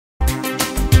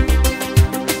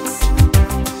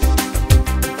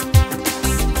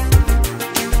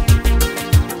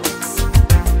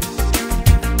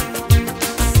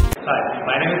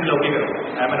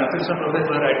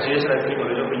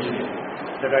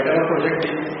title of project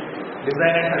is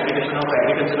Design and Fabrication of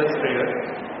Agricultural Sprayer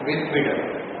with Feeder.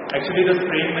 Actually, the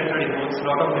spraying method involves a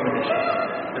lot of limitations,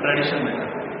 the traditional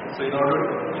method. So, in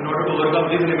order to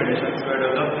overcome these limitations, we have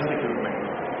developed this equipment.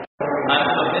 I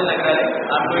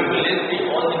am going to list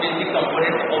all the basic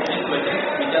components of this machine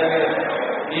which are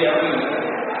here.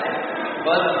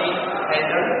 First is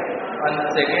handle, and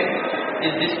second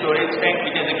is this storage tank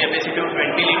which has a capacity of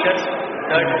 20 liters.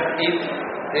 Third is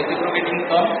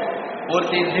reciprocating pump.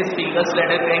 Fourth is this single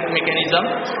slider crank mechanism.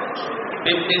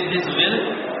 Fifth is this wheel.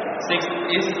 Sixth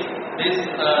is this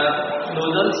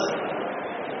nozzles.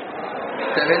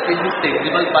 Seventh is this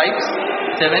flexible pipes.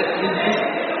 Seventh is this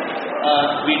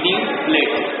weeding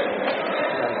plate.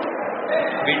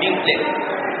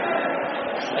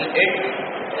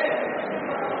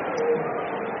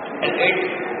 And eighth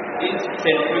is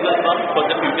centrifugal pump for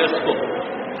the future scope.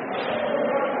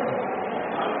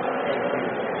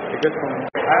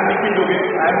 I am going to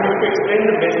explain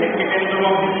the basic mechanism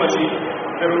of this machine.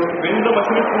 When the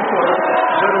machine is put forward,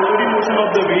 the rotary motion of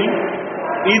the wheel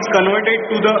is converted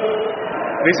to the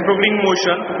reciprocating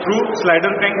motion through slider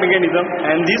crank mechanism,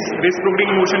 and this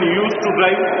reciprocating motion is used to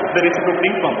drive the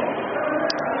reciprocating pump.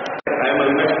 I am one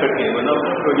of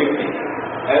the project team.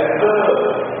 As the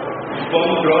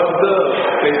pump draws the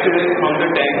pesticide from the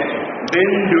tank, then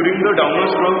during the downward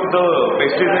stroke, the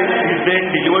pesticide is then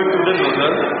delivered to the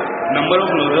nozzle. Number of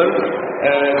nozzles.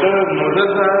 The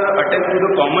nozzles are attached to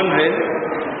the common rail,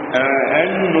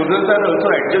 and nozzles are also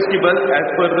adjustable as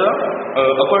per the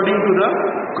according to the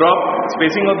crop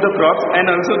spacing of the crops, and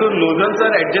also the nozzles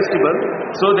are adjustable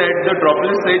so that the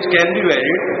droplet stage can be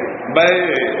varied by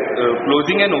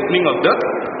closing and opening of the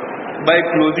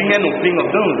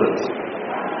nozzles.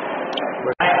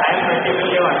 I am principal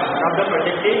one of the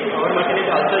project team. Our machine is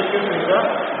also equipped with the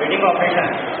weeding operation.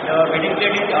 The weeding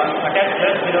plate is attached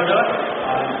just below the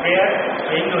sprayer,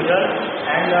 spraying nozzle,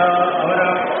 and our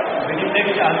weeding plate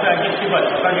is also adjustable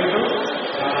according to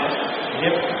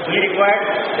if we require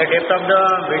the depth of the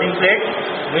weeding plate.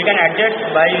 We can adjust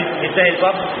by with the help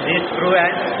of this screw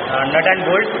and nut and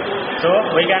bolt. So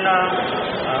we can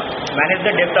manage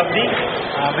the depth of the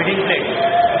weeding plate.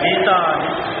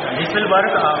 This will work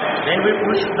when we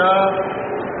push the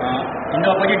in the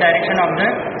opposite direction of the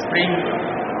spring.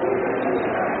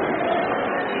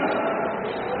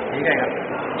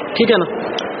 ठीक है ना?